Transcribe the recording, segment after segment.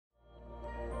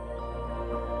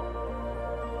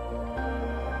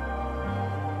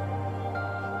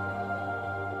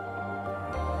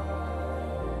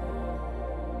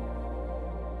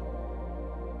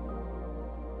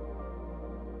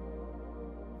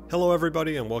Hello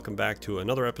everybody and welcome back to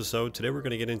another episode. Today we're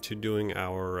going to get into doing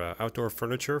our outdoor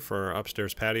furniture for our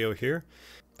upstairs patio here.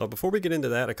 But before we get into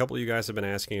that, a couple of you guys have been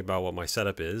asking about what my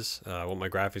setup is, what my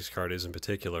graphics card is in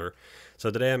particular. So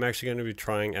today I'm actually going to be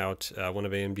trying out one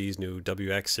of AMD's new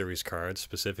WX series cards,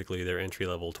 specifically their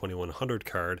entry-level 2100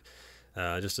 card,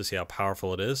 just to see how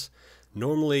powerful it is.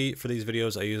 Normally for these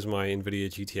videos I use my NVIDIA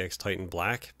GTX Titan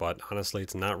Black, but honestly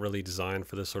it's not really designed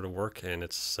for this sort of work, and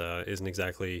it's isn't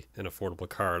exactly an affordable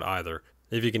card either,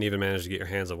 if you can even manage to get your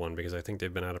hands on one, because I think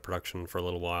they've been out of production for a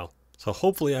little while. So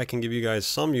hopefully I can give you guys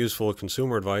some useful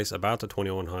consumer advice about the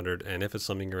 2100, and if it's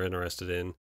something you're interested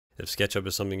in, if SketchUp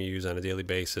is something you use on a daily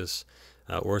basis,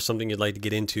 or something you'd like to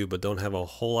get into but don't have a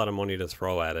whole lot of money to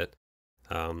throw at it.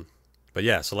 But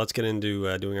yeah, so let's get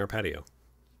into doing our patio.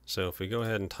 So if we go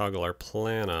ahead and toggle our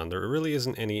plan on, there really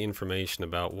isn't any information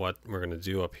about what we're going to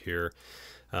do up here.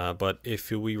 But if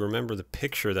we remember the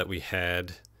picture that we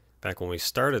had back when we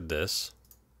started this,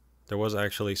 there was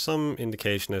actually some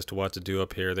indication as to what to do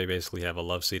up here. They basically have a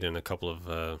love seat and a couple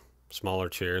of smaller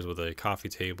chairs with a coffee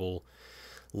table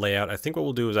layout. I think what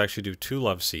we'll do is actually do two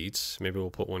love seats. Maybe we'll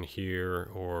put one here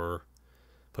or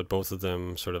put both of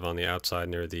them sort of on the outside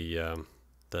near the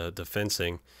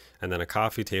fencing, and then a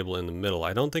coffee table in the middle.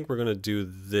 I don't think we're going to do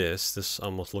this. This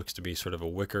almost looks to be sort of a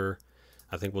wicker.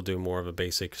 I think we'll do more of a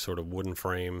basic sort of wooden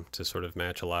frame to sort of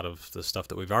match a lot of the stuff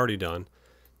that we've already done.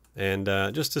 And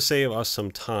just to save us some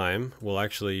time, we'll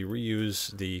actually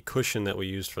reuse the cushion that we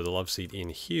used for the love seat in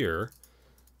here.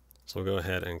 So we'll go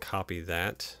ahead and copy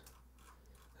that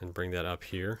and bring that up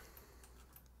here.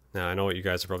 Now I know what you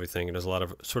guys are probably thinking. There's a lot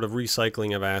of sort of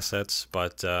recycling of assets,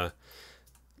 but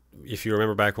if you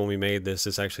remember back when we made this,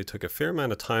 this actually took a fair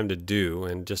amount of time to do,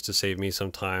 and just to save me some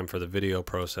time for the video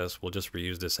process, we'll just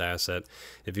reuse this asset.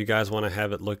 If you guys want to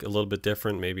have it look a little bit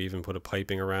different, maybe even put a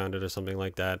piping around it or something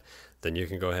like that, then you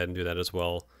can go ahead and do that as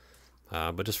well.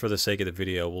 But just for the sake of the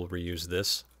video, we'll reuse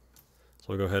this. So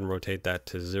we'll go ahead and rotate that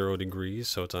to 0 degrees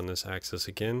so it's on this axis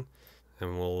again,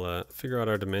 and we'll figure out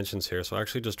our dimensions here. So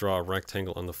actually just draw a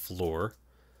rectangle on the floor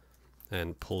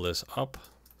and pull this up,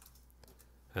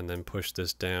 and then push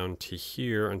this down to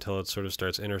here until it sort of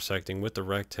starts intersecting with the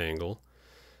rectangle.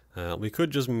 We could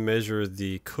just measure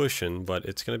the cushion, but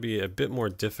it's going to be a bit more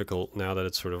difficult now that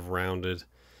it's sort of rounded,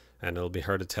 and it'll be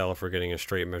hard to tell if we're getting a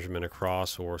straight measurement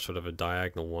across or sort of a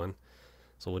diagonal one.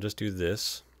 So we'll just do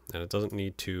this, and it doesn't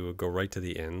need to go right to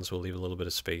the ends. We'll leave a little bit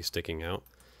of space sticking out.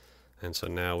 And so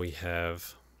now we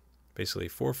have basically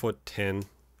 4'10".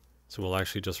 So we'll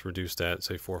actually just reduce that,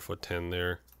 say 4'10"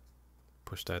 there.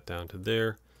 Push that down to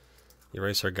there,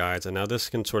 erase our guides, and now this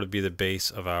can sort of be the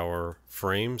base of our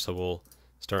frame. So we'll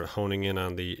start honing in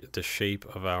on the shape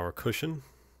of our cushion.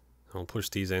 And we'll push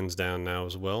these ends down now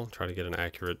as well, try to get an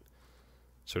accurate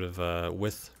sort of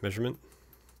width measurement.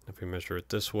 If we measure it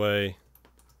this way,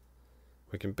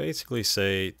 we can basically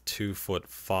say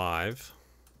 2'5".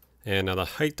 And now the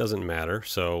height doesn't matter,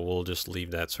 so we'll just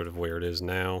leave that sort of where it is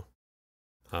now.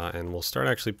 And we'll start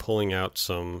actually pulling out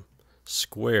some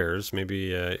squares.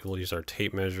 Maybe we'll use our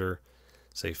tape measure,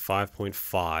 say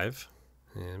 5.5,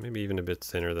 and maybe even a bit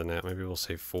thinner than that. Maybe we'll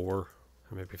say 4, or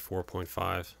maybe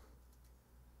 4.5.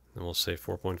 And we'll say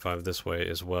 4.5 this way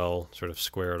as well, sort of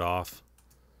square it off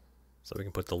so we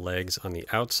can put the legs on the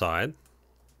outside.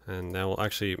 And now we'll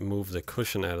actually move the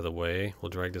cushion out of the way. We'll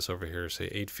drag this over here, say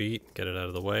 8 feet, get it out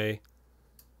of the way.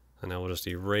 And now we'll just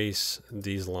erase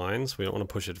these lines. We don't want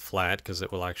to push it flat because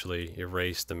it will actually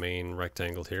erase the main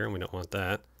rectangle here, and we don't want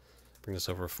that. Bring this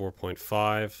over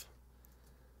 4.5.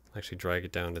 Actually drag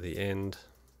it down to the end.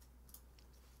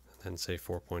 And then say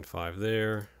 4.5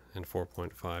 there, and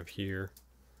 4.5 here.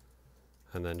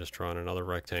 And then just draw in another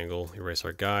rectangle, erase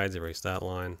our guides, erase that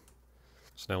line.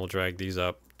 So now we'll drag these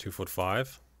up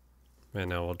 2'5". And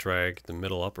now we'll drag the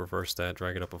middle up, reverse that,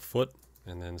 drag it up a foot.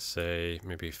 And then say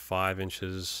maybe 5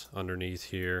 inches underneath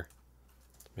here,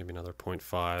 maybe another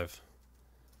 0.5,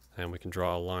 and we can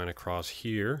draw a line across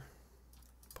here,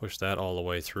 push that all the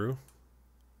way through,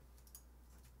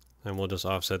 and we'll just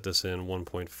offset this in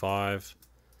 1.5,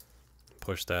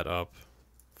 push that up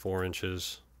 4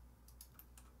 inches,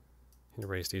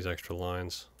 erase these extra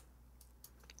lines.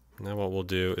 Now what we'll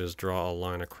do is draw a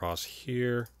line across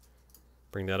here,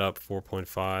 bring that up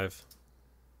 4.5,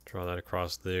 draw that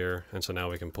across there, and so now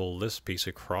we can pull this piece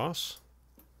across.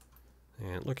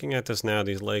 And looking at this now,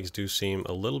 these legs do seem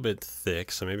a little bit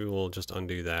thick, so maybe we'll just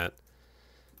undo that,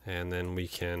 and then we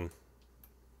can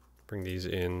bring these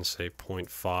in, say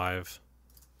 0.5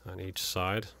 on each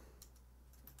side,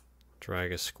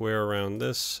 drag a square around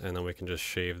this, and then we can just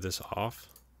shave this off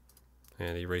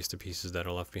and erase the pieces that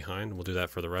are left behind. We'll do that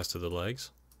for the rest of the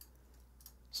legs.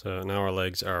 So now our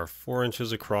legs are 4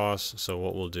 inches across. So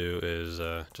what we'll do is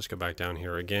just go back down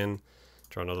here again,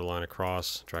 draw another line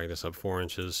across, drag this up 4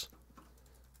 inches.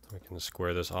 We can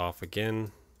square this off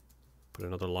again, put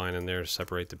another line in there to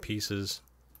separate the pieces.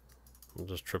 We'll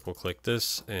just triple click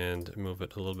this and move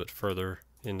it a little bit further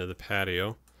into the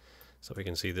patio so we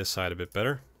can see this side a bit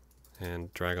better.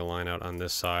 And drag a line out on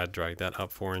this side, drag that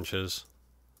up 4 inches.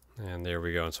 And there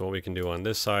we go. And so what we can do on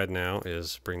this side now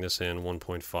is bring this in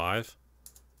 1.5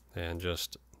 and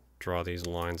just draw these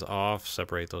lines off,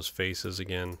 separate those faces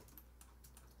again,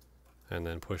 and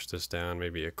then push this down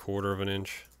maybe 1/4 of an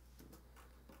inch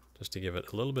just to give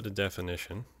it a little bit of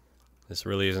definition. This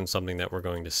really isn't something that we're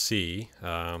going to see,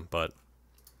 but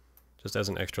just as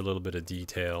an extra little bit of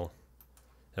detail,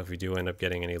 if we do end up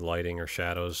getting any lighting or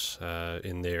shadows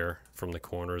in there from the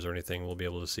corners or anything, we'll be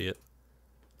able to see it.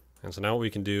 And so now what we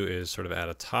can do is sort of add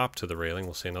a top to the railing.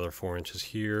 We'll say another 4 inches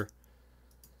here,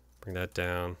 bring that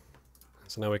down.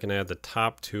 So now we can add the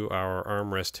top to our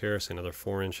armrest here, say another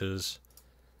 4 inches,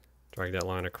 drag that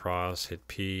line across, hit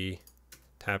P,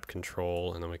 tap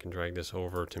Control, and then we can drag this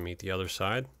over to meet the other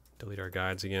side. Delete our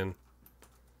guides again.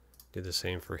 Do the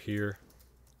same for here.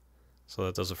 So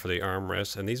that does it for the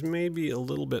armrest, and these may be a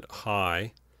little bit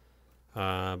high,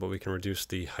 but we can reduce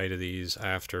the height of these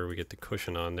after we get the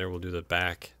cushion on there. We'll do the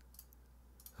back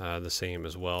the same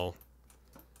as well.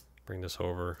 Bring this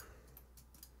over.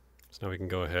 So now we can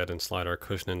go ahead and slide our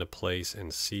cushion into place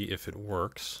and see if it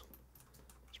works.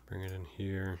 Let's bring it in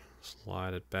here,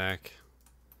 slide it back.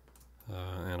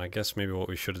 And I guess maybe what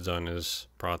we should have done is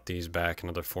brought these back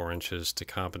another 4 inches to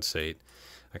compensate.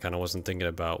 I kind of wasn't thinking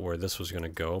about where this was going to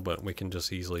go, but we can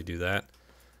just easily do that.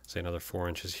 Say another 4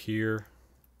 inches here,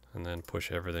 and then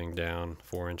push everything down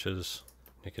 4 inches.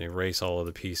 You can erase all of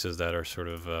the pieces that are sort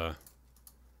of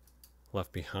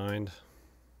left behind.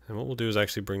 And what we'll do is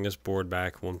actually bring this board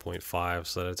back 1.5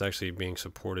 so that it's actually being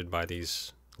supported by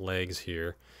these legs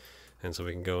here. And so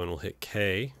we can go and we'll hit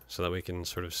K so that we can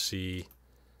sort of see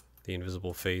the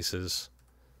invisible faces.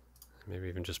 Maybe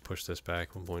even just push this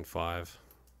back 1.5.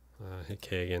 Hit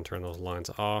K again, turn those lines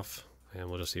off, and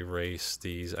we'll just erase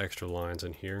these extra lines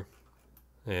in here.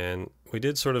 And we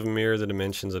did sort of mirror the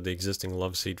dimensions of the existing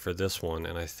love seat for this one,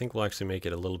 and I think we'll actually make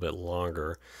it a little bit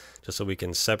longer just so we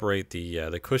can separate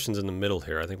the cushions in the middle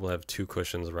here. I think we'll have 2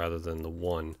 cushions rather than the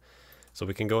 1. So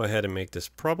we can go ahead and make this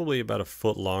probably about 1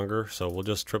 foot longer. So we'll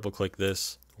just triple click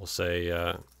this. We'll say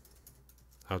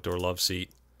outdoor love seat,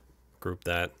 group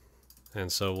that. And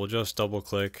so we'll just double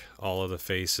click all of the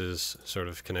faces sort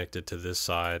of connected to this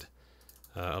side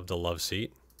of the love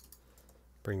seat.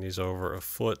 Bring these over 1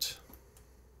 foot.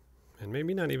 And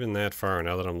maybe not even that far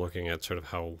now that I'm looking at sort of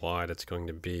how wide it's going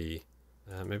to be.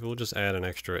 Maybe we'll just add an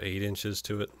extra 8 inches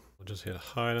to it. We'll just hit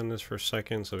hide on this for a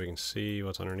second so we can see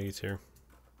what's underneath here.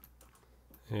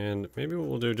 And maybe what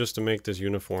we'll do just to make this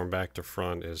uniform back to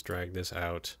front is drag this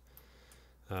out.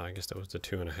 I guess that was the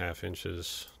 2.5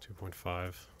 inches,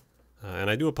 2.5.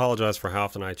 And I do apologize for how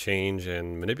often I change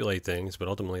and manipulate things, but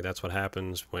ultimately that's what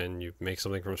happens when you make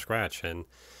something from scratch and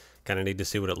kind of need to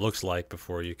see what it looks like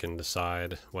before you can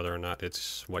decide whether or not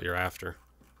it's what you're after.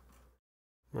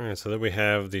 Alright, so then we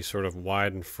have the sort of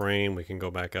widened frame. We can go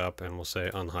back up and we'll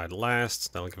say unhide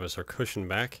last. That'll give us our cushion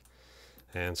back.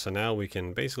 And so now we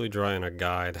can basically draw in a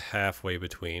guide halfway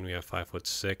between. We have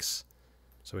 5'6",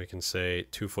 so we can say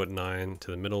 2'9"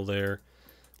 to the middle there.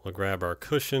 We'll grab our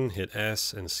cushion, hit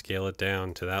S, and scale it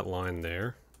down to that line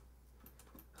there.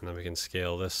 And then we can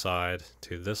scale this side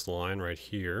to this line right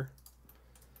here.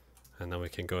 And then we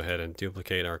can go ahead and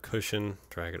duplicate our cushion,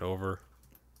 drag it over,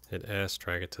 hit S,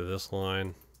 drag it to this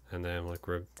line, and then we'll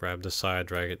grab this side,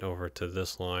 drag it over to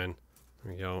this line.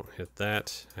 There we go, hit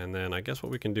that. And then I guess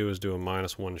what we can do is do a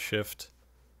 -1 shift,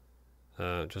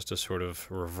 just to sort of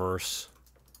reverse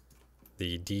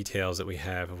the details that we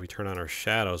have. If we turn on our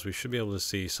shadows, we should be able to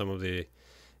see some of the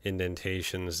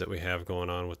indentations that we have going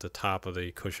on with the top of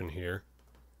the cushion here.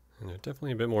 And they're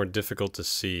definitely a bit more difficult to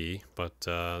see, but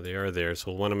they are there.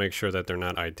 So we'll want to make sure that they're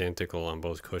not identical on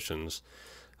both cushions,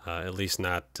 at least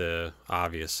not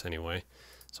obvious anyway.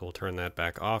 So we'll turn that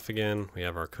back off again. We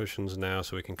have our cushions now,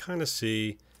 so we can kind of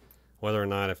see whether or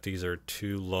not if these are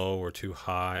too low or too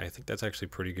high. I think that's actually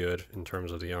pretty good in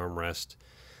terms of the armrest.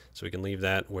 So we can leave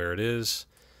that where it is.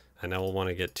 And now we'll want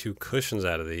to get 2 cushions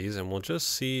out of these, and we'll just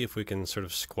see if we can sort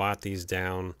of squat these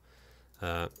down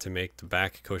to make the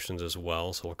back cushions as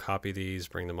well. So we'll copy these,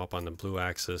 bring them up on the blue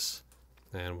axis,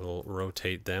 and we'll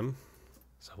rotate them.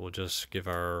 So we'll just give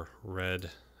our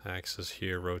red axis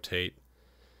here, rotate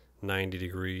 90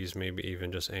 degrees, maybe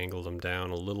even just angle them down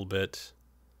a little bit,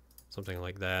 something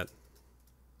like that.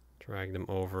 Drag them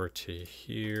over to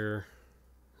here,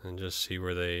 and just see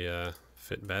where they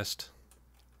fit best.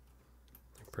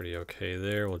 Pretty okay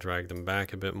there. We'll drag them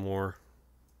back a bit more,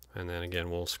 and then again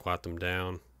we'll squat them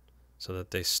down so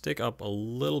that they stick up a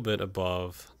little bit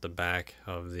above the back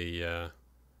of the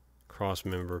cross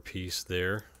member piece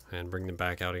there, and bring them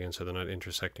back out again so they're not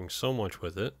intersecting so much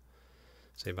with it.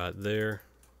 Say about there,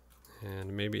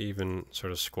 and maybe even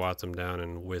sort of squat them down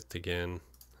in width again.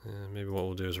 And maybe what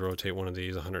we'll do is rotate one of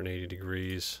these 180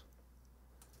 degrees.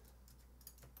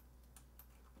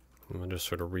 And we'll just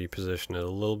sort of reposition it a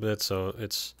little bit so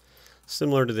it's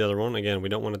similar to the other one. Again, we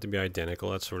don't want it to be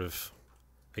identical. That's sort of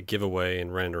a giveaway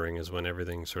in rendering, is when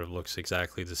everything sort of looks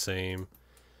exactly the same,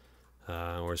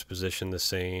 or is positioned the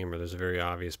same, or there's a very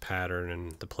obvious pattern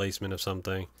in the placement of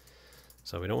something.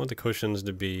 So we don't want the cushions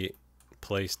to be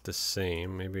placed the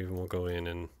same. Maybe even we'll go in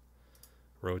and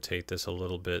rotate this a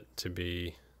little bit to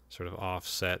be sort of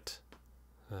offset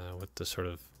with the sort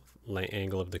of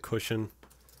angle of the cushion.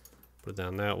 Put it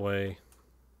down that way.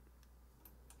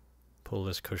 Pull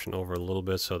this cushion over a little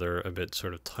bit so they're a bit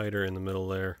sort of tighter in the middle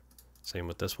there. Same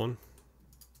with this one.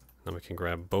 Then we can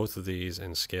grab both of these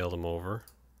and scale them over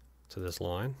to this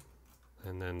line.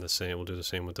 And then the same, we'll do the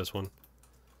same with this one.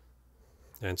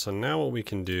 And so now what we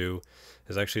can do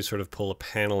is actually sort of pull a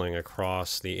paneling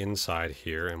across the inside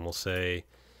here, and we'll say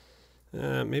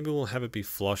maybe we'll have it be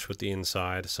flush with the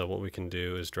inside. So what we can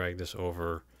do is drag this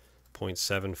over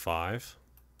 0.75,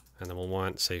 and then we'll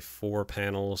want, say, 4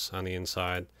 panels on the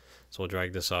inside. So we'll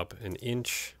drag this up an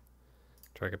inch,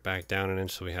 drag it back down an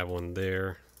inch so we have one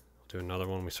there. We'll do another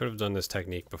one. We've sort of done this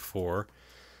technique before.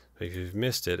 If you've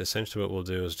missed it, essentially what we'll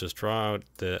do is just draw out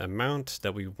the amount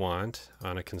that we want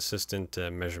on a consistent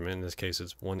measurement. In this case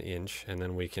it's 1 inch, and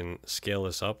then we can scale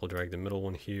this up. We'll drag the middle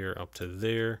one here up to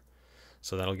there,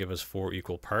 so that'll give us 4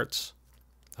 equal parts.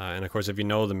 And of course, if you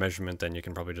know the measurement, then you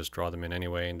can probably just draw them in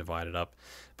anyway and divide it up.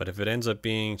 But if it ends up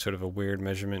being sort of a weird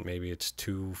measurement, maybe it's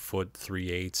 2 foot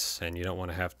 3/8, and you don't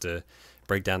want to have to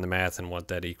break down the math and what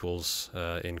that equals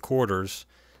in quarters,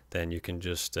 then you can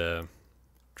just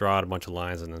draw out a bunch of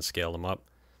lines and then scale them up.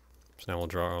 So now we'll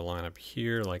draw our line up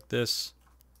here like this,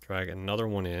 drag another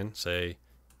one in, say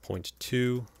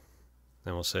 0.2,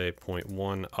 then we'll say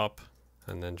 0.1 up,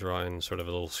 and then draw in sort of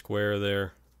a little square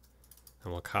there.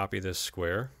 And we'll copy this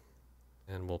square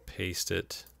and we'll paste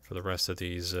it for the rest of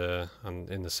these in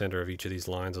the center of each of these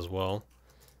lines as well.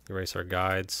 Erase our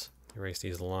guides, erase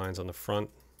these lines on the front.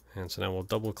 And so now we'll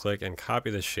double click and copy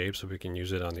this shape so we can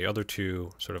use it on the other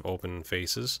 2 sort of open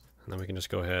faces. And then we can just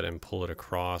go ahead and pull it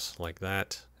across like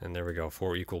that. And there we go,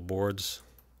 4 equal boards.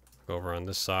 Go over on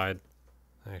this side.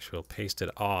 Actually, we'll paste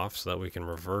it off so that we can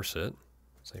reverse it.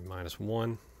 Say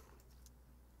 -1.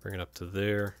 Bring it up to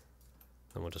there.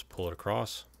 Then we'll just pull it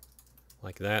across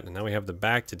like that. And now we have the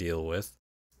back to deal with.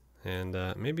 And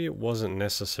maybe it wasn't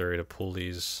necessary to pull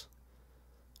these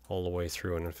all the way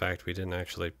through. And in fact, we didn't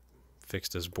actually fix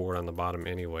this board on the bottom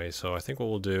anyway. So I think what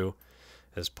we'll do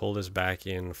is pull this back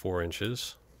in 4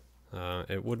 inches.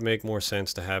 It would make more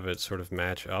sense to have it sort of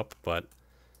match up, but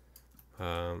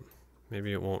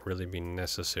maybe it won't really be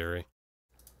necessary.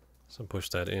 So push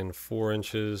that in 4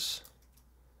 inches.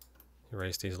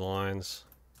 Erase these lines.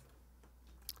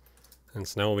 And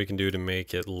so now what we can do to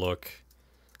make it look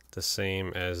the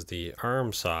same as the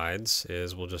arm sides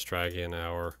is we'll just drag in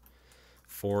our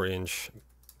 4-inch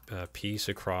piece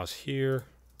across here,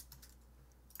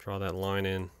 draw that line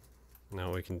in. Now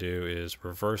what we can do is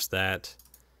reverse that,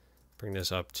 bring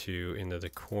this up to into the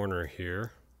corner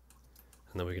here,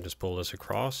 and then we can just pull this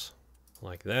across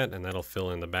like that, and that'll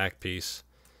fill in the back piece.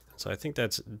 So I think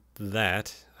that's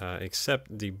that,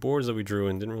 except the boards that we drew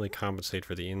in didn't really compensate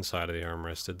for the inside of the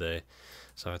armrest, did they?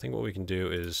 So I think what we can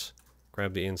do is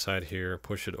grab the inside here,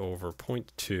 push it over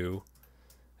 0.2,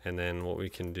 and then what we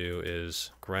can do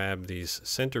is grab these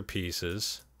center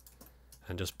pieces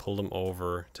and just pull them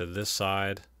over to this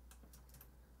side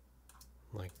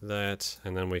like that,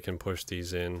 and then we can push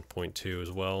these in 0.2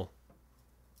 as well.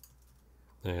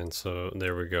 And so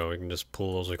there we go, we can just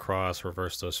pull those across,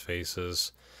 reverse those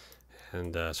faces,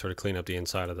 and sort of clean up the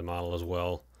inside of the model as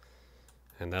well.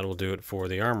 And that'll do it for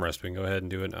the armrest. We can go ahead and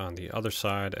do it on the other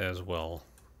side as well.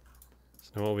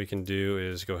 So now what we can do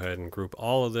is go ahead and group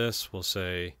all of this. We'll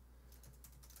say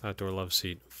outdoor love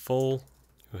seat full.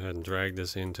 Go ahead and drag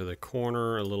this into the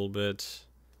corner a little bit,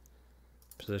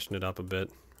 position it up a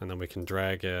bit, and then we can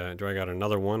drag out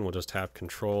another one. We'll just tap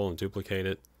Control and duplicate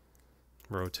it,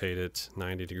 rotate it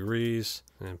 90 degrees,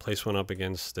 and place one up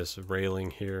against this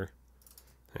railing here.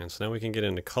 And so now we can get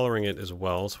into coloring it as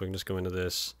well. So we can just go into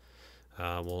this.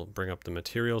 We'll bring up the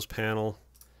materials panel.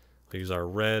 We'll use our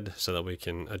red so that we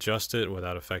can adjust it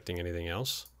without affecting anything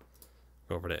else.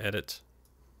 Go over to Edit.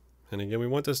 And again, we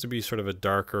want this to be sort of a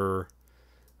darker,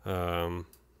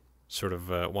 sort of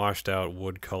washed out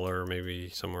wood color, maybe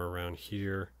somewhere around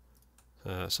here.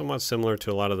 Somewhat similar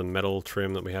to a lot of the metal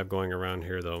trim that we have going around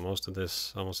here, though. Most of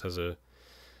this almost has a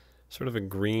sort of a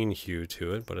green hue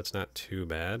to it, but it's not too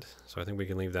bad. So I think we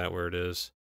can leave that where it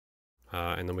is.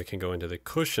 And then we can go into the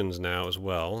cushions now as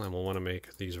well, and we'll want to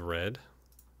make these red.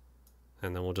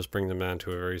 And then we'll just bring them down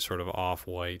to a very sort of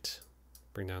off-white.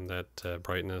 Bring down that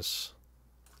brightness.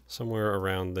 Somewhere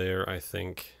around there, I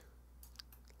think.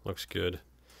 Looks good.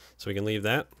 So we can leave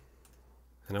that.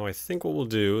 And now I think what we'll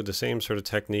do, the same sort of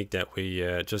technique that we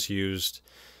just used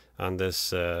on this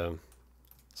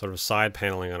sort of side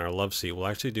paneling on our love seat, we'll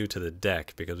actually do to the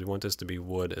deck, because we want this to be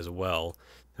wood as well.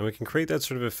 And we can create that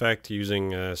sort of effect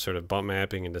using sort of bump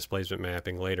mapping and displacement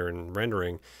mapping later in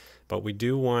rendering. But we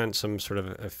do want some sort of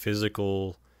a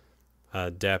physical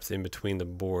depth in between the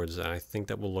boards. And I think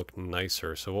that will look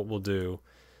nicer. So what we'll do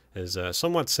is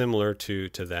somewhat similar to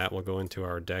that. We'll go into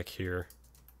our deck here.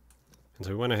 And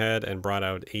so we went ahead and brought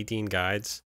out 18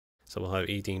 guides. So we'll have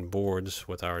 18 boards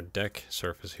with our deck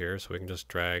surface here. So we can just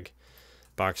drag,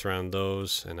 box around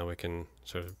those, and then we can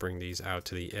sort of bring these out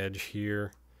to the edge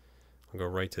here. We'll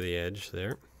go right to the edge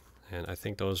there. And I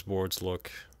think those boards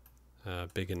look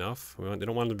big enough. They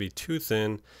don't want them to be too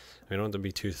thin. We don't want them to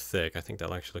be too thick. I think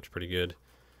that actually looks pretty good.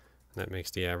 And that makes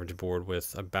the average board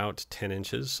width about 10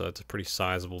 inches. So that's a pretty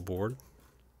sizable board.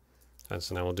 And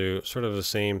so now we'll do sort of the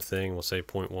same thing. We'll say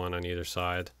 0.1 on either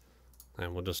side.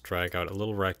 And we'll just drag out a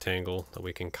little rectangle that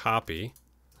we can copy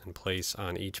and place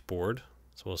on each board.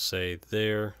 So we'll say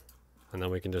there. And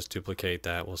then we can just duplicate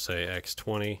that. We'll say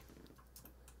X20.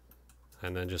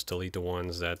 And then just delete the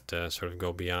ones that sort of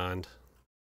go beyond.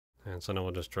 And so now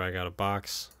we'll just drag out a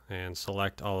box and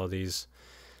select all of these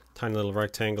tiny little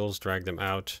rectangles, drag them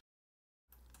out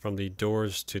from the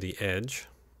doors to the edge.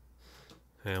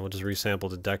 And we'll just resample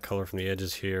the deck color from the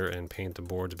edges here and paint the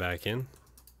boards back in.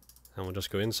 And we'll just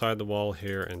go inside the wall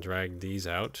here and drag these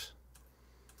out.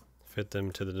 Fit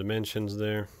them to the dimensions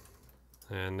there.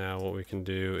 And now what we can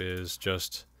do is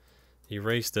just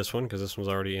erase this one, because this one's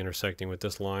already intersecting with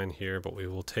this line here, but we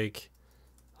will take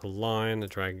a line,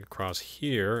 drag across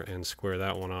here, and square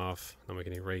that one off. Then we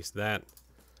can erase that.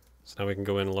 So now we can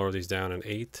go in and lower these down an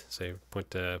eighth, say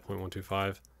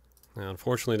 0.125. Now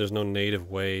unfortunately there's no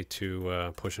native way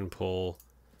to push and pull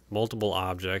multiple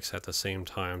objects at the same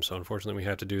time, so unfortunately we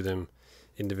have to do them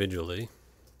individually.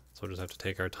 So we'll just have to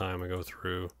take our time and go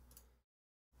through.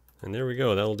 And there we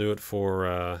go. That'll do it for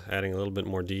adding a little bit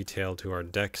more detail to our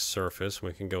deck surface.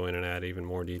 We can go in and add even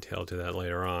more detail to that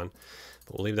later on.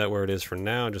 But we'll leave that where it is for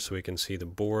now, just so we can see the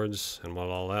boards and what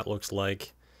all that looks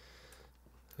like.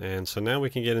 And so now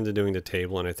we can get into doing the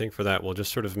table, and I think for that we'll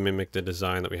just sort of mimic the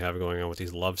design that we have going on with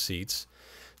these love seats.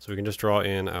 So we can just draw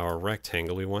in our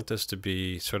rectangle. We want this to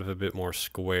be sort of a bit more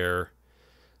square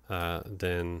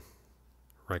than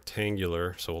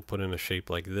rectangular. So we'll put in a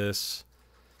shape like this.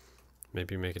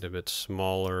 Maybe make it a bit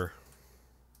smaller.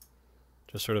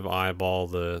 Just sort of eyeball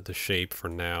the shape for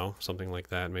now. Something like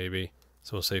that maybe.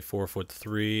 So we'll say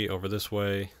 4'3" over this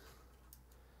way.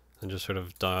 And just sort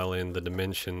of dial in the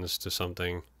dimensions to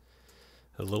something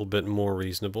a little bit more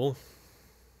reasonable.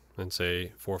 And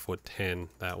say 4'10"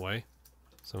 that way.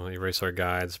 So we'll erase our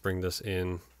guides, bring this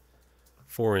in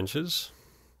 4 inches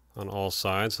on all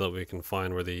sides so that we can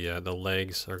find where the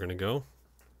legs are going to go.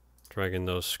 Drag in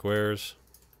those squares.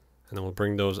 And then we'll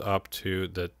bring those up to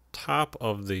the top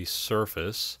of the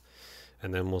surface.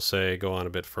 And then we'll say go on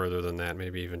a bit further than that,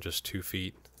 maybe even just 2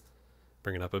 feet.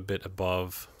 Bring it up a bit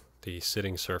above the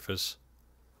sitting surface.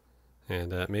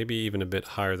 And maybe even a bit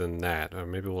higher than that. Or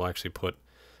maybe we'll actually put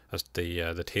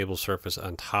the table surface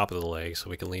on top of the leg, so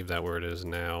we can leave that where it is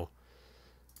now.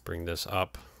 Bring this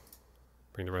up.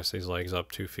 Bring the rest of these legs up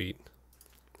 2 feet.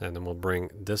 And then we'll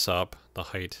bring this up, the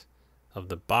height of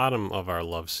the bottom of our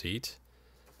love seat.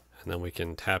 And then we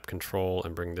can tap control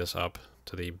and bring this up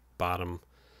to the bottom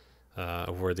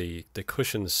of where the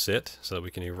cushions sit, so that we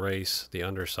can erase the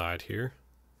underside here.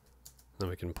 Then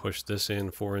we can push this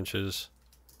in 4 inches.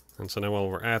 And so now while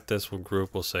we're at this,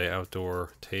 we'll say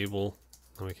outdoor table.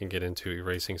 And we can get into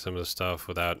erasing some of the stuff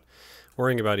without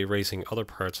worrying about erasing other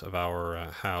parts of our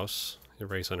house.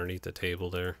 Erase underneath the table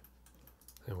there.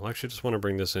 And we'll actually just want to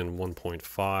bring this in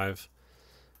 1.5.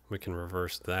 We can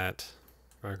reverse that.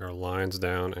 Drag our lines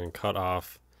down and cut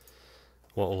off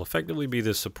what will effectively be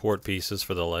the support pieces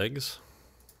for the legs.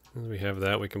 As we have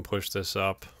that, we can push this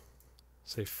up,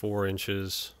 say 4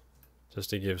 inches, just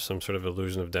to give some sort of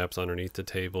illusion of depth underneath the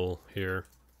table here.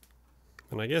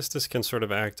 And I guess this can sort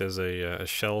of act as a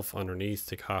shelf underneath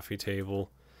the coffee table.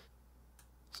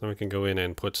 So we can go in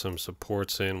and put some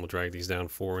supports in. We'll drag these down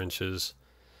 4 inches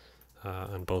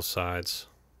on both sides.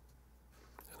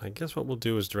 And I guess what we'll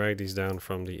do is drag these down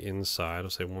from the inside. I'll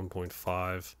say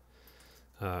 1.5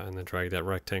 and then drag that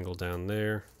rectangle down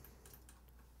there.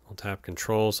 We'll tap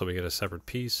Control so we get a separate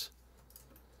piece.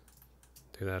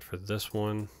 Do that for this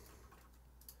one.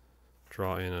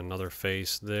 Draw in another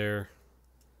face there.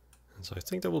 And so I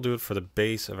think that will do it for the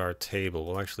base of our table.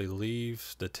 We'll actually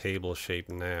leave the table shape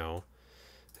now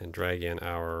and drag in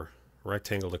our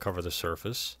rectangle to cover the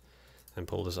surface and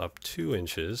pull this up 2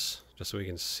 inches just so we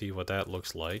can see what that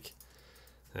looks like.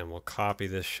 And we'll copy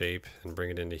this shape and bring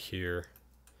it into here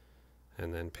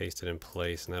and then paste it in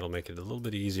place, and that'll make it a little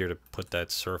bit easier to put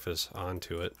that surface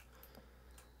onto it.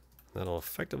 That'll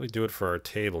effectively do it for our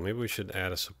table. Maybe we should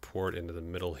add a support into the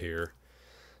middle here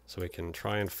so we can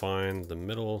try and find the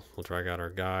middle. We'll drag out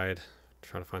our guide,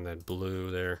 try to find that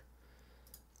blue there.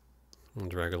 We'll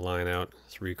drag a line out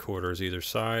 3/4 either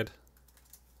side.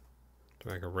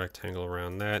 Drag a rectangle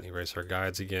around that, erase our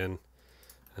guides again,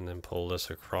 and then pull this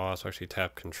across. Actually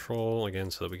tap Control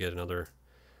again so that we get another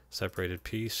separated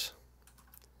piece.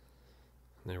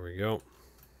 There we go.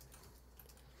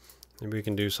 Maybe we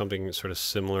can do something sort of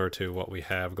similar to what we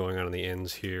have going on the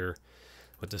ends here.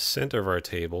 With the center of our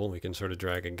table, we can sort of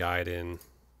drag a guide in,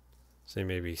 say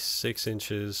maybe 6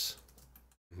 inches.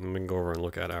 And we can go over and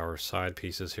look at our side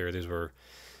pieces here. These were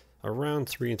around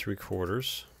 3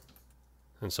 3/4.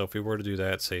 And so if we were to do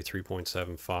that, say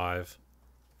 3.75,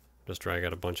 just drag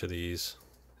out a bunch of these.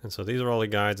 And so these are all the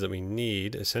guides that we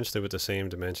need, essentially with the same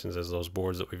dimensions as those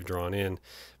boards that we've drawn in.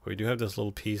 But we do have this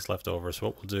little piece left over, so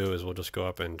what we'll do is we'll just go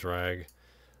up and drag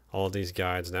all of these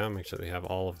guides down, make sure that we have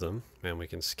all of them, and we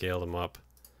can scale them up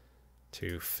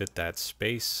to fit that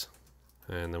space.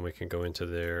 And then we can go into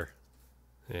there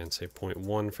and say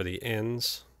 0.1 for the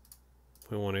ends,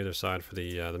 0.1 either side for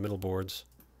the middle boards.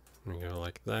 And we go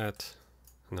like that.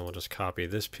 And then we'll just copy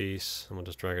this piece and we'll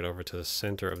just drag it over to the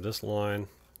center of this line.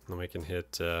 And then we can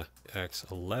hit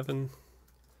X11.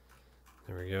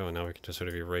 There we go. And now we can just sort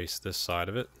of erase this side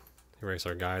of it. Erase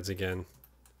our guides again.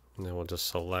 And then we'll just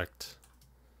select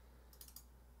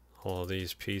all of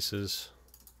these pieces.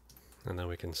 And then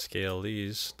we can scale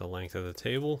these the length of the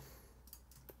table.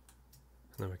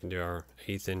 And then we can do our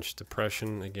 1/8 inch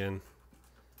depression again.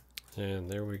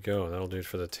 And there we go. That'll do it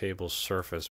for the table's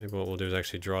surface. Maybe what we'll do is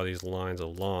actually draw these lines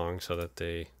along so that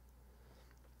they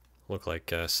look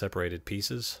like separated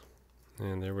pieces.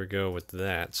 And there we go with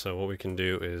that. So what we can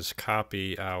do is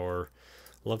copy our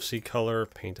love seat color,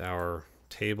 paint our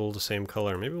table the same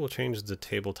color. Maybe we'll change the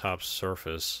tabletop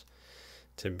surface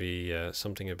to be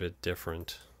something a bit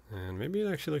different. And maybe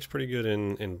it actually looks pretty good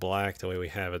in black the way we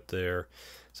have it there.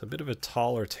 It's a bit of a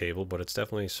taller table, but it's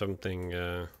definitely something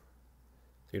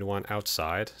you'd want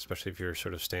outside, especially if you're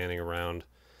sort of standing around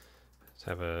to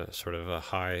have a sort of a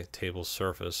high table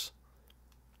surface.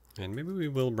 And maybe we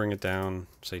will bring it down,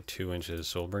 say 2 inches.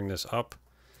 So we'll bring this up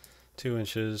 2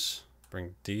 inches,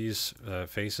 bring these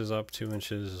faces up 2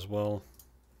 inches as well.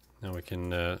 Now we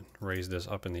can raise this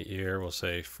up in the air. We'll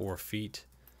say 4 feet,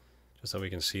 just so we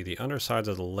can see the undersides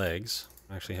of the legs. I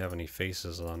don't actually have any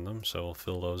faces on them, so we'll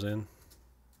fill those in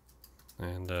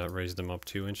and raise them up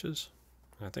 2 inches.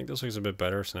 I think this looks a bit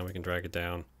better, so now we can drag it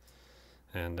down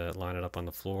and line it up on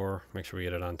the floor. Make sure we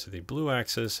get it onto the blue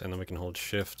axis, and then we can hold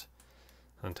Shift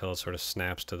until it sort of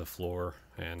snaps to the floor.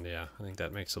 And yeah, I think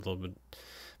that makes it look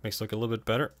a little bit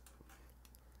better.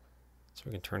 So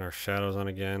we can turn our shadows on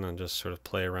again and just sort of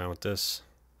play around with this,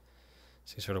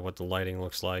 see sort of what the lighting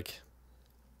looks like.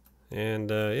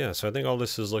 And yeah, so I think all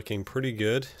this is looking pretty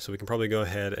good, so we can probably go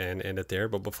ahead and end it there.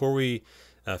 But before we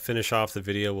finish off the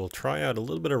video, we'll try out a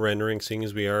little bit of rendering, seeing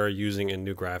as we are using a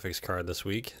new graphics card this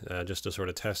week, just to sort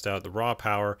of test out the raw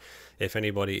power. If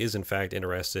anybody is in fact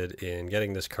interested in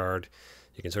getting this card,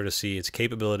 you can sort of see its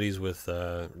capabilities with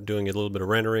doing a little bit of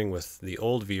rendering with the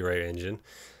old V-Ray engine.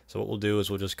 So what we'll do is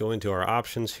we'll just go into our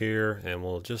options here, and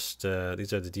we'll just,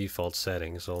 these are the default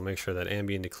settings. So we'll make sure that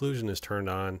ambient occlusion is turned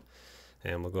on,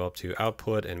 and we'll go up to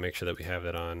output and make sure that we have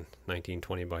that on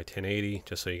 1920 by 1080,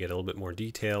 just so you get a little bit more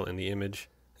detail in the image.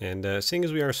 And seeing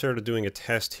as we are sort of doing a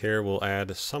test here, we'll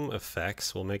add some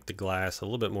effects. We'll make the glass a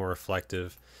little bit more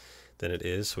reflective than it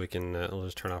is, so we can we'll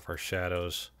just turn off our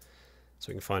shadows so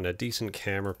we can find a decent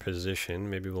camera position.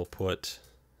 Maybe we'll put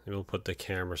the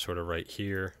camera sort of right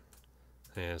here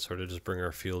and sort of just bring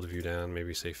our field of view down,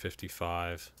 maybe say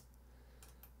 55,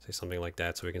 say something like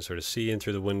that, so we can sort of see in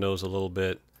through the windows a little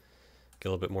bit, get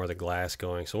a little bit more of the glass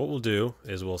going. So what we'll do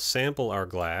is we'll sample our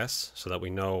glass so that we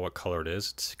know what color it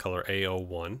is. It's color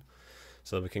A01.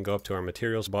 So that we can go up to our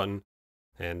materials button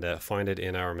and find it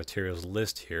in our materials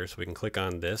list here. So we can click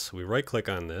on this, we right click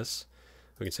on this,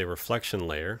 we can say reflection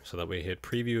layer, so that we hit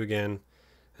preview again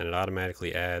and it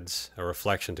automatically adds a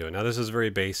reflection to it. Now this is very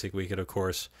basic. We could of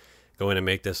course go in and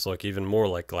make this look even more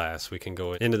like glass. We can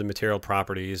go into the material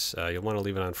properties. You'll want to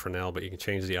leave it on for now, but you can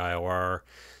change the IOR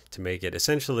to make it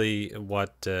essentially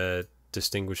what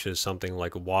distinguishes something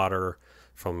like water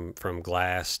from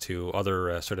glass to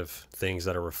other sort of things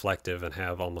that are reflective and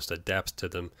have almost a depth to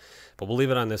them. But we'll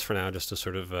leave it on this for now, just to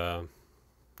sort of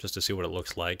just to see what it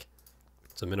looks like.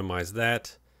 So minimize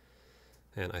that,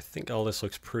 and I think all this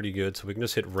looks pretty good. So we can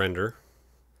just hit render.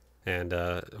 And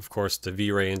of course the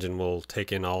V-Ray engine will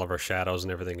take in all of our shadows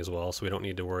and everything as well, so we don't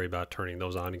need to worry about turning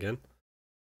those on again.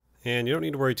 And you don't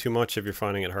need to worry too much if you're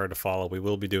finding it hard to follow. We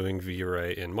will be doing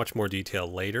V-Ray in much more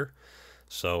detail later.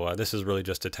 So this is really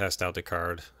just to test out the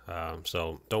card.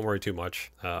 So don't worry too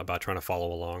much about trying to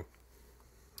follow along.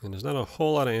 And there's not a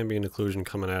whole lot of ambient occlusion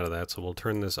coming out of that, so we'll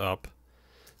turn this up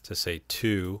to say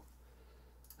 2.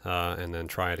 And then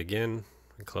try it again.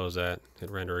 And close that,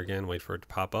 hit render again, wait for it to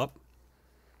pop up.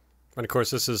 And of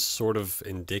course, this is sort of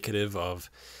indicative of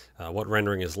what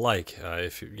rendering is like.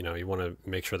 If you want to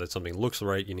make sure that something looks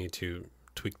right, you need to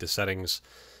tweak the settings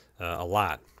a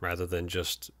lot, rather than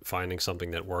just finding something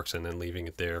that works and then leaving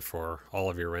it there for all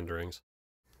of your renderings.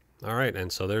 All right,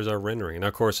 and so there's our rendering. Now,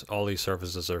 of course, all these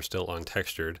surfaces are still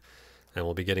untextured, and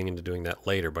we'll be getting into doing that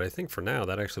later. But I think for now,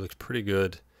 that actually looks pretty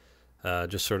good,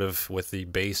 just sort of with the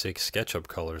basic SketchUp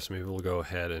colors. Maybe we'll go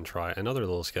ahead and try another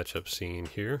little SketchUp scene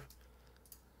here.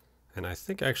 And I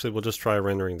think actually we'll just try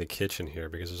rendering the kitchen here,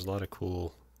 because there's a lot of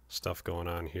cool stuff going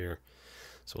on here.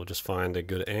 So we'll just find a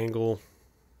good angle.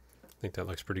 I think that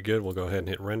looks pretty good. We'll go ahead and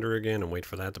hit render again and wait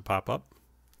for that to pop up.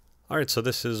 Alright, so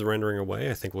this is rendering away.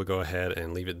 I think we'll go ahead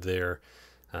and leave it there.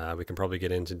 We can probably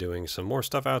get into doing some more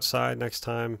stuff outside next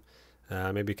time.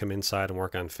 Maybe come inside and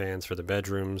work on fans for the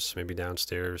bedrooms, maybe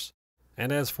downstairs.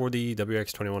 And as for the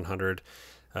WX2100,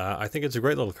 I think it's a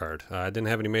great little card. I didn't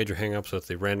have any major hangups with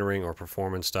the rendering or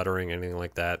performance, stuttering, anything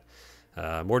like that.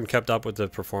 More than kept up with the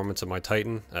performance of my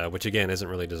Titan, which again isn't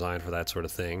really designed for that sort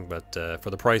of thing, but for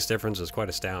the price difference is quite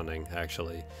astounding,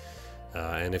 actually.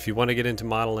 And if you want to get into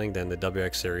modeling, then the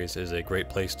WX series is a great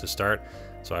place to start,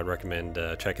 so I'd recommend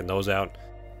checking those out.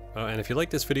 And if you like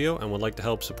this video and would like to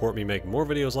help support me make more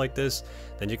videos like this,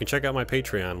 then you can check out my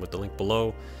Patreon with the link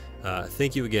below.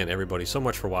 Thank you again, everybody, so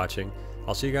much for watching.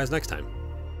 I'll see you guys next time.